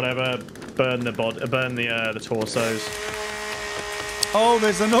butcher whatever, burn the torsos. Oh,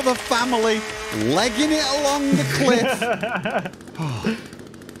 there's another family legging it along the cliff.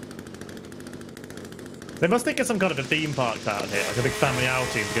 They must think it's some kind of a theme park out here, like a big family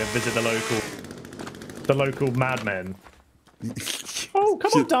outing to go visit the local madmen. Oh,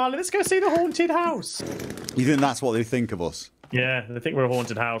 come on, darling, let's go see the haunted house. You think that's what they think of us? Yeah, they think we're a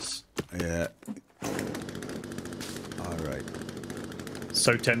haunted house. Yeah. All right.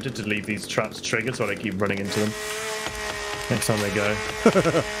 So tempted to leave these traps triggered so I keep running into them. Next time they go.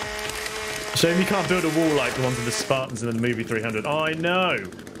 Shame you can't build a wall like the ones in the Spartans in the movie 300. Oh, I know.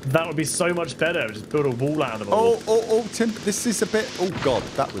 That would be so much better. Just build a wall out of them all. Oh, Tim, this is a bit... Oh, God,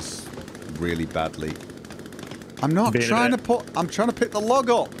 that was really badly. I'm trying to pick the log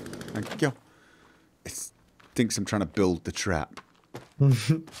up. Thank you. It thinks I'm trying to build the trap.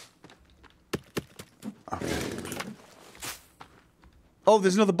 Okay. Oh,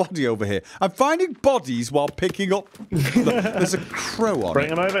 there's another body over here. I'm finding bodies while picking up... Look, there's a crow on Bring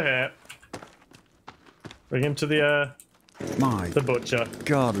it. him over here. Bring him to the butcher.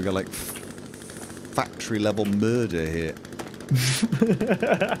 God, we got like factory level murder here.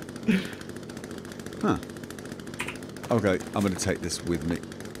 Huh. Okay, I'm going to take this with me.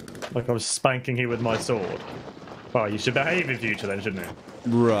 Like I was spanking you with my sword. Well, you should behave in future then, shouldn't you?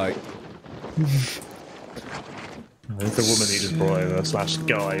 Right. It's the woman he just brought over, slash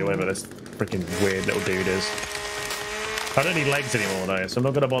guy, whoever this freaking weird little dude is. I don't need legs anymore though, so I'm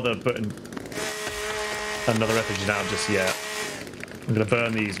not going to bother putting another effigy down just yet. I'm going to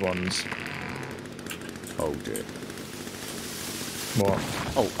burn these ones. Oh dear. What?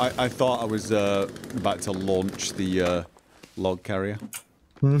 Oh, I thought I was about to launch the log carrier.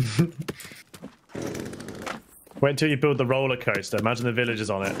 Wait until you build the roller coaster. Imagine the villagers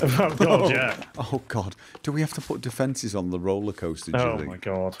on it. Oh god, yeah. Oh god. Do we have to put defences on the roller coaster, do you Oh think? my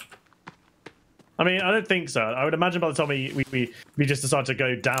god. I mean, I don't think so. I would imagine by the time we just decide to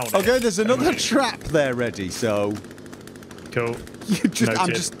go down. Okay, there's another trap there ready, so Cool. you just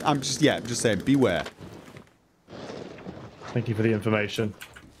Noted. I'm just saying, beware. Thank you for the information.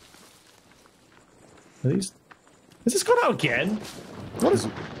 Are these? Has this gone out again? What is?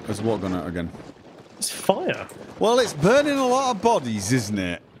 Has what gone out again? It's fire. Well, it's burning a lot of bodies, isn't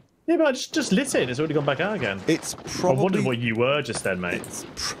it? Yeah, but I just lit it. It's already gone back out again. It's I probably wondered what you were just then, mate.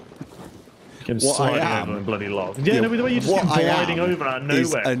 What what I sliding am. over and bloody log. Yeah, no, the way you just what keep I gliding am over out of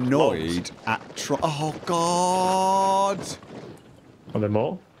is nowhere. annoyed at oh god! Are there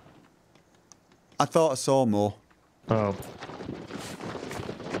more? I thought I saw more. Oh.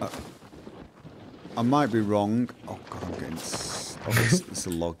 I might be wrong. Oh god, I'm getting. It's a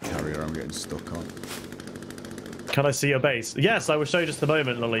log carrier. I'm getting stuck on. Can I see your base? Yes, I will show you just a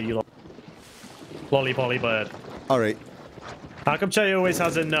moment, Lolly. You lolly polly bird. All right. How come Chay always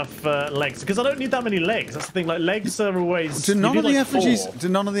has enough legs? Because I don't need that many legs. That's the thing. Like legs are always. Do none of the like effigies? 4. Do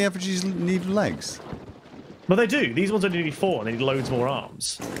none of the effigies need legs? Well, they do. These ones only need 4, and they need loads more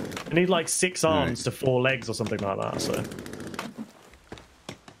arms. They need like 6 arms to 4 legs or something like that. So.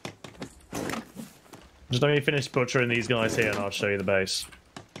 Just let me finish butchering these guys here, and I'll show you the base.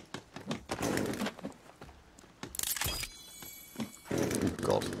 Oh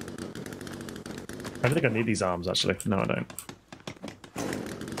god. I don't think I need these arms, actually. No, I don't.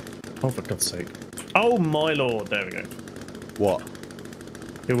 Oh, for God's sake. Oh, my lord. There we go. What?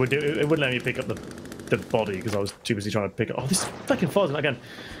 It wouldn't let me pick up the body because I was too busy trying to pick up... Oh, this fucking fuzz again.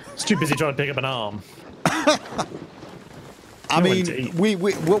 I was too busy trying to pick up an arm. I mean, we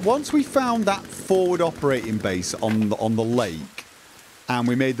once we found that forward operating base on the lake, and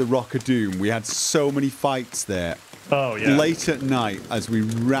we made the Rock of Doom. We had so many fights there. Oh yeah. Late at night, as we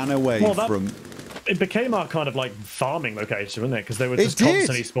ran away from. It became our kind of like farming location, wasn't it? Because they were just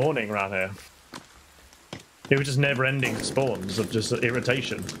constantly spawning around here. It was just never-ending spawns of just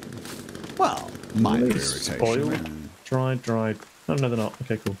irritation. Well, minor irritation. Spoiled, dried. Oh no, they're not.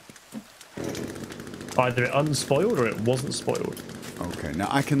 Okay, cool. Either it unspoiled or it wasn't spoiled. Okay, now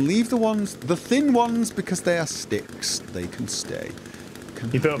I can leave the thin ones because they are sticks. They can stay.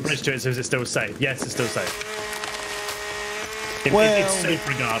 You built a bridge to it, so is it still safe? Yes, it's still safe. It's safe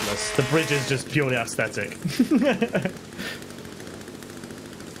regardless. The bridge is just purely aesthetic.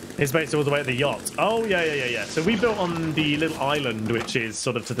 It's based all the way at the yacht. Oh, yeah. So we built on the little island, which is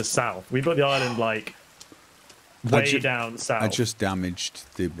sort of to the south. We built the island, like, way down south. I just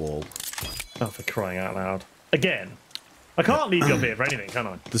damaged the wall. Oh, for crying out loud. Again. I can't leave you up here for anything, can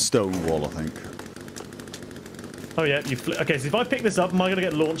I? The stone wall, I think. Oh, yeah. Okay, so if I pick this up, am I going to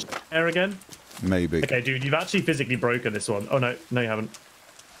get launched there again? Maybe. Okay, dude, you've actually physically broken this one. Oh, no. No, you haven't.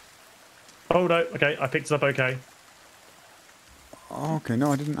 Oh, no. Okay, I picked it up okay. Okay,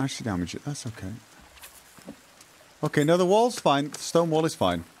 no, I didn't actually damage it. That's okay. Okay, no, the wall's fine. The stone wall is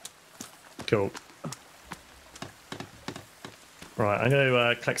fine. Cool. Right, I'm going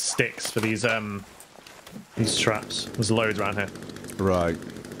to collect sticks for these traps. There's loads around here. Right.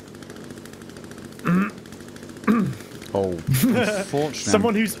 Oh, unfortunately.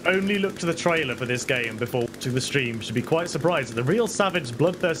 Someone who's only looked at the trailer for this game before watching the stream should be quite surprised that the real savage,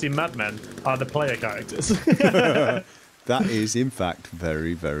 bloodthirsty madmen are the player characters. That is, in fact,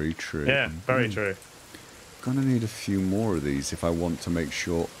 very, very true. Yeah, very true. Gonna need a few more of these if I want to make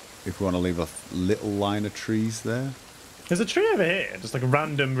sure, if we want to leave a little line of trees there. There's a tree over here, just like a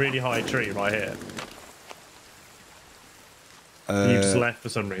random, really high tree right here. You just left for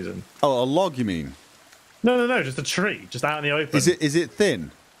some reason. Oh, a log, you mean? No, just a tree, just out in the open. Is it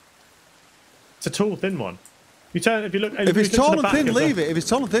thin? It's a tall, thin one. If you look, If it's to tall the and back thin, of leave it. If it's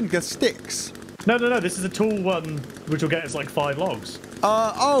tall and thin, get sticks. No. This is a tool one, which will get us like 5 logs.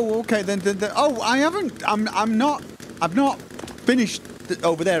 Oh, okay. Then. Oh, I haven't. I'm not. I've not finished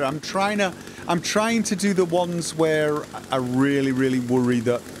over there. I'm trying to do the ones where I really worry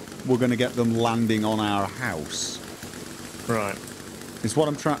that we're going to get them landing on our house. Right. Is what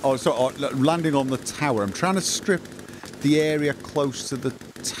I'm trying. Landing on the tower. I'm trying to strip the area close to the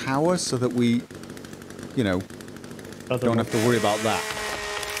tower so that we, you know, don't have to worry about that.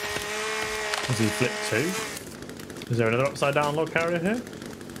 Has he flipped 2? Is there another upside down log carrier here?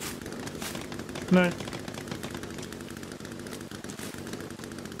 No.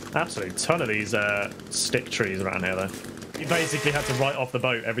 Absolutely ton of these stick trees around here, though. You basically had to write off the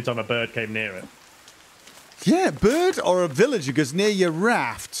boat every time a bird came near it. Yeah, bird or a villager goes near your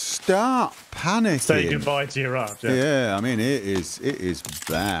raft, start panicking. Say goodbye to your raft. Yeah, I mean it is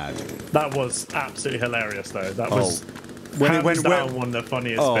bad. That was absolutely hilarious, though. That was when one of the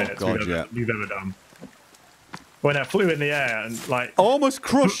funniest bits we've ever done. When it flew in the air and like almost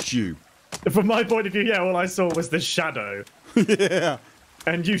crushed you. From my point of view, yeah, all I saw was the shadow. Yeah.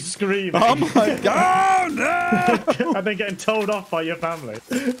 And you screaming. Oh my god, no! And then getting told off by your family.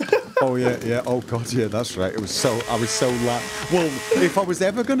 Oh yeah. Oh god, yeah, that's right. I was so loud. Well, if I was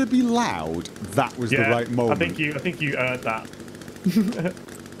ever going to be loud, that was the right moment. I think you earned that.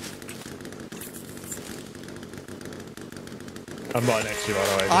 I'm right next to you, by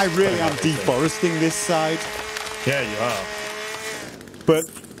the way. I really am deforesting this side. Yeah, you are. But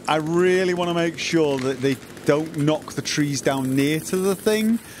I really want to make sure that they don't knock the trees down near to the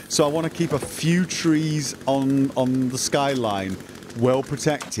thing. So I want to keep a few trees on the skyline well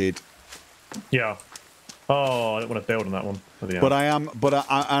protected. Yeah. Oh, I don't want to build on that one. But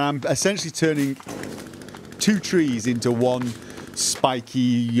I'm essentially turning 2 trees into one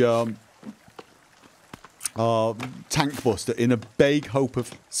spiky tank buster in a vague hope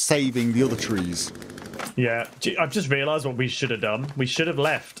of saving the other trees. Yeah, I've just realised what we should have done. We should have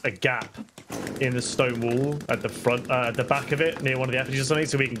left a gap in the stone wall at the front, at the back of it, near one of the effigies or something,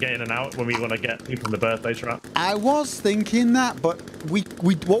 so we can get in and out when we want to get people in the birthday trap. I was thinking that, but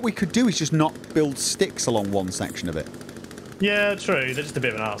what we could do is just not build sticks along one section of it. Yeah, true. They're just a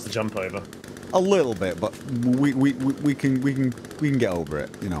bit of an arse to jump over. A little bit, but we can get over it,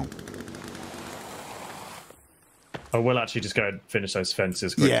 you know. I will actually just go and finish those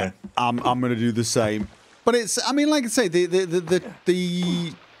fences quickly. Yeah, I'm going to do the same. But it's, I mean, like I say, the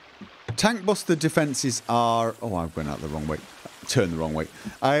tank buster defenses are. Oh, I've gone out the wrong way. Turned the wrong way.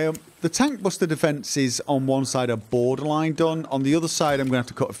 The tank buster defenses on one side are borderline done. On the other side, I'm going to have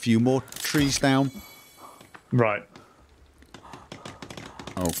to cut a few more trees down. Right.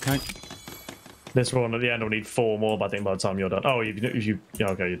 Okay. This one at the end will need 4 more, but I think by the time you're done. Oh, yeah,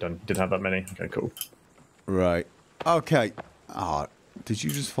 okay, you're done. Didn't have that many. Okay, cool. Right. Okay. Ah, did you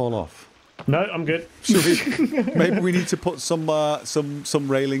just fall off? No, I'm good. Maybe we need to put some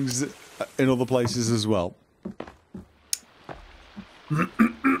railings in other places as well.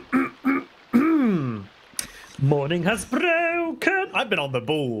 Morning has broken. I've been on the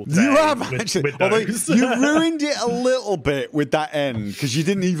ball. You have actually. Although you ruined it a little bit with that end because you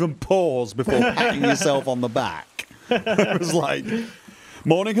didn't even pause before patting yourself on the back. It was like,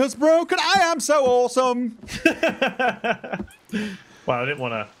 morning has broken. I am so awesome. Well, I don't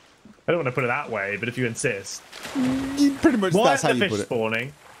want to put it that way, but if you insist. Pretty much that's how you put it. Why are the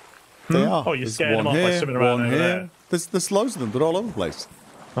fish spawning? They are. Oh, you're scaring them off by swimming around over there. There's loads of them. They're all over the place.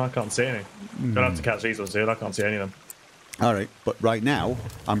 I can't see any. Gonna have to catch these ones, dude. I can't see any of them. All right, but right now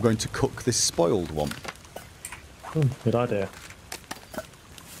I'm going to cook this spoiled one. Good idea.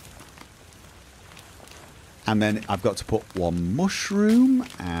 And then I've got to put 1 mushroom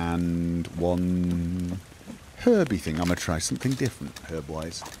and 1 herby thing. I'm gonna try something different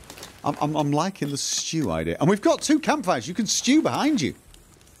herb-wise. I'm liking the stew idea, and we've got 2 campfires. You can stew behind you.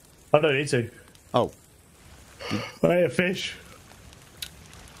 I don't need to. Oh, I ate a fish.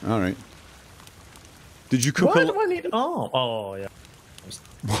 All right. Did you cook? Why do I need arm? Oh yeah.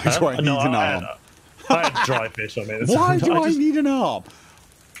 Why do I need an arm? I had dry fish on it. Why do I need an arm?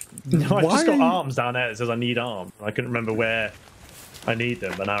 No, I just got arms down there. It says I need arms. I couldn't remember where I need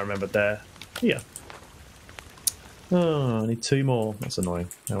them, but now I remembered there. Here. Oh, I need 2 more. That's annoying.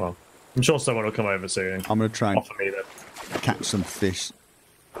 Oh well. I'm sure someone will come over soon. I'm gonna try and offer me that. Catch some fish.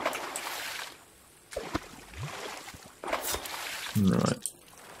 Right.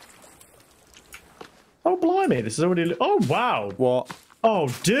 Oh, blimey, this is already... Oh, wow. What? Oh,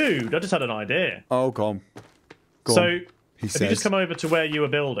 dude, I just had an idea. Oh, go on. Have you just come over to where you were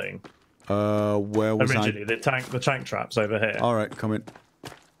building? Where was originally, the tank traps over here. All right, come in.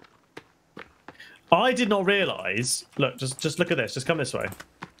 I did not realise... Look, just look at this. Just come this way.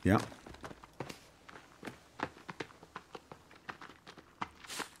 Yeah.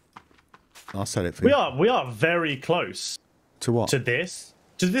 I'll set it for you. We are very close. To what? To this.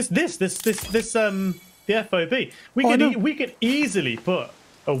 The FOB. We could easily put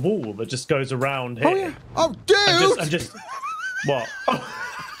a wall that just goes around here. Oh yeah. Oh, dude. And just what?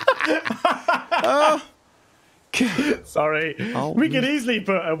 Sorry. We could easily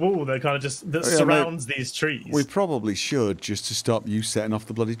put a wall that kind of just surrounds these trees. We probably should, just to stop you setting off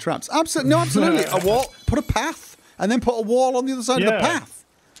the bloody traps. Absolutely. A wall. Put a path, and then put a wall on the other side of the path.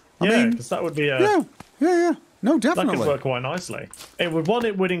 I mean, because that would be yeah. No, definitely. That could work quite nicely. It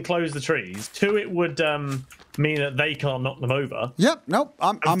would enclose the trees. 2, it would mean that they can't knock them over. Yep. Nope.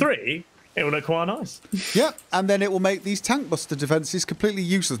 And 3, it would look quite nice. Yep. And then it will make these tank buster defenses completely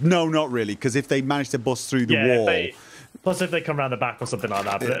useless. No, not really, because if they manage to bust through the wall. Plus, if they come around the back or something like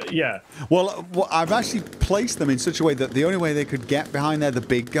that. But, yeah. Well, I've actually placed them in such a way that the only way they could get behind there, the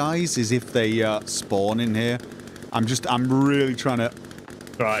big guys, is if they spawn in here. I'm really trying to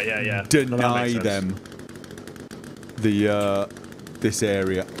deny them this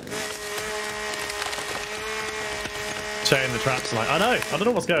area. Showing the traps like, I don't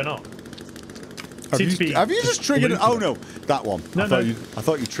know what's going on. Have you just triggered? Oh no, that one. No, I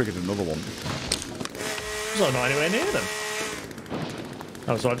thought you triggered another one. So I'm not anywhere near them.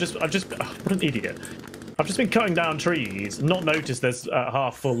 Oh, so I've just what an idiot. I've just been cutting down trees, not noticed there's a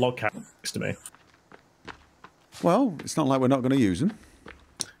half full log cabin next to me. Well, it's not like we're not going to use them.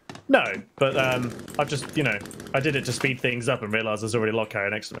 No, but I've just, I did it to speed things up and realised there's already a log carrier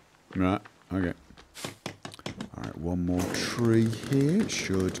next to me. Right, okay. Alright, one more tree here. It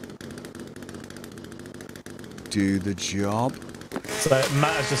should do the job. So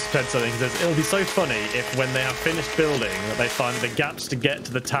Matt has just said something. He says, it'll be so funny if when they have finished building that they find the gaps to get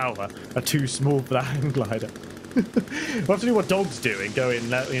to the tower are too small for the hang glider. We'll have to do what dogs do and go in,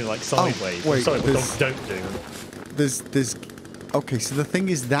 like sideways. Wait, sorry, what dogs don't do. There's... Okay, so the thing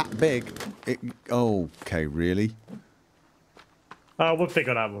is that big. Okay, really? We'll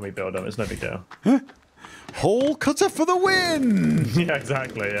figure it out when we build them. It's no big deal. Hole cutter for the win! Yeah,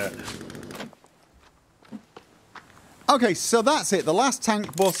 exactly, yeah. Okay, so that's it. The last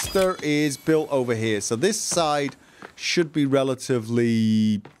tank buster is built over here. So this side should be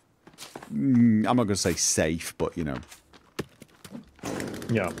relatively... I'm not going to say safe, but, Yeah.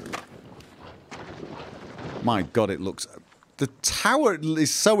 My God, it looks... The tower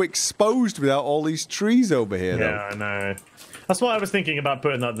is so exposed without all these trees over here, though. Yeah, I know. That's why I was thinking about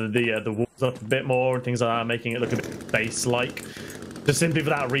putting the walls up a bit more and things like that, making it look a bit base-like. Just simply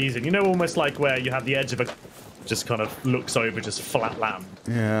for that reason. Almost like where you have the edge of a... just kind of looks over just flat land.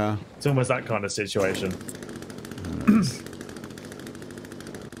 Yeah. It's almost that kind of situation.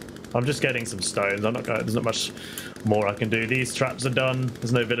 I'm just getting some stones. There's not much more I can do. These traps are done.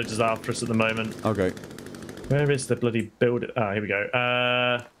 There's no villagers after us at the moment. Okay. Where is the bloody build? Ah, here we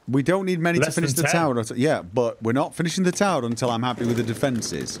go. We don't need many to finish the tower. Yeah, but we're not finishing the tower until I'm happy with the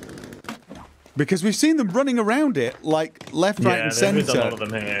defenses. Because we've seen them running around it, like left, right, and centre. There's a lot of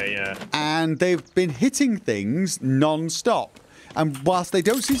them here, yeah. And they've been hitting things non-stop. And whilst they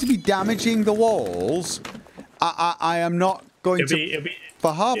don't seem to be damaging the walls, I am not going to...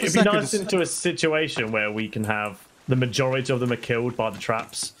 for half a second... It'd be nice into a situation where we can have the majority of them are killed by the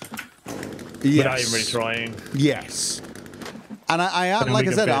traps. Yes. Without even really trying. Yes. And like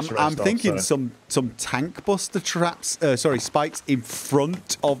I said, I'm thinking some tank buster traps, spikes in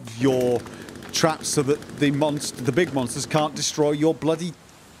front of your traps so that the big monsters can't destroy your bloody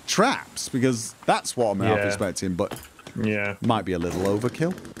traps, because that's what I'm half expecting, but might be a little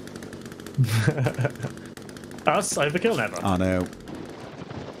overkill. Us? Overkill never. I know.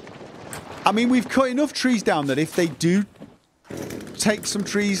 I mean, we've cut enough trees down that if they do take some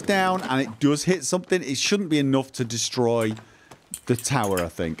trees down and it does hit something, it shouldn't be enough to destroy the tower, I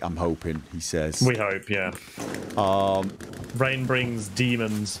think. I'm hoping, he says. We hope, yeah. Rain brings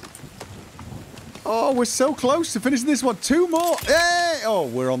demons. Oh, we're so close to finishing this one. 2 more. Hey! Oh,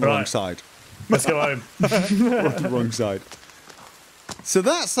 we're on the wrong side. Let's go home. We're on the wrong side. So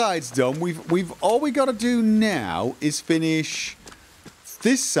that side's done. We've all we got to do now is finish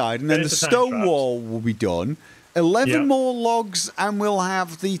this side, and then the stone wall will be done. 11 more logs, and we'll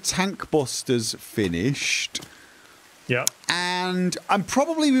have the tank busters finished. Yeah. And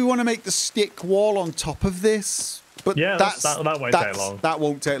probably we want to make the stick wall on top of this. But that won't take long. That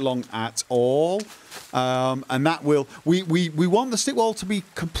won't take long at all. And that will... We want the stick wall to be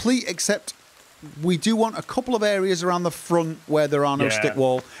complete, except we do want a couple of areas around the front where there are no stick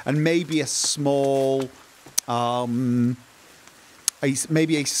wall, and maybe a small...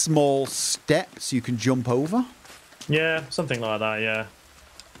 maybe a small step so you can jump over. Yeah, something like that, yeah.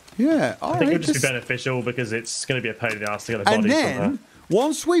 Yeah, all right. I think it would just be beneficial because it's going to be a pain in the ass to get the bodies from there.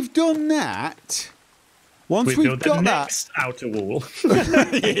 Once we've done that, once we've build got the that, next outer wall.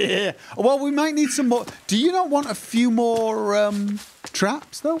 yeah. Well, we might need some more. Do you not want a few more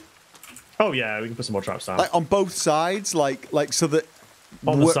traps though? Oh yeah, we can put some more traps down. Like on both sides, like so that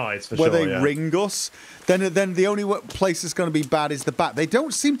On the sides, for where sure, they yeah. ring us. Then the only place that's going to be bad is the back. They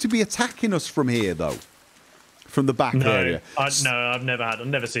don't seem to be attacking us from here though. From the back area. No, I've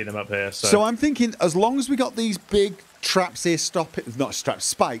never seen them up here. So I'm thinking, as long as we got these big traps here,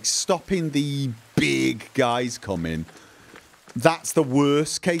 spikes, stopping the big guys coming. That's the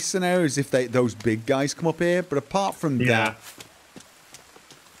worst case scenario, is if those big guys come up here. But apart from that,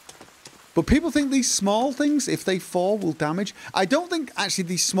 but people think these small things, if they fall, will damage. I don't think actually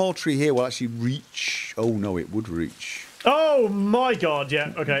this small tree here will actually reach. Oh no, it would reach. Oh my god!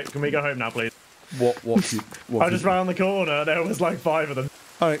 Yeah. Okay, can we go home now, please? What I just round the corner and there was like 5 of them.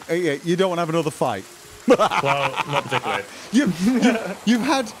 All right, yeah, you don't want to have another fight. Well, not particularly. You've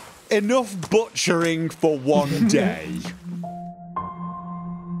had enough butchering for one day.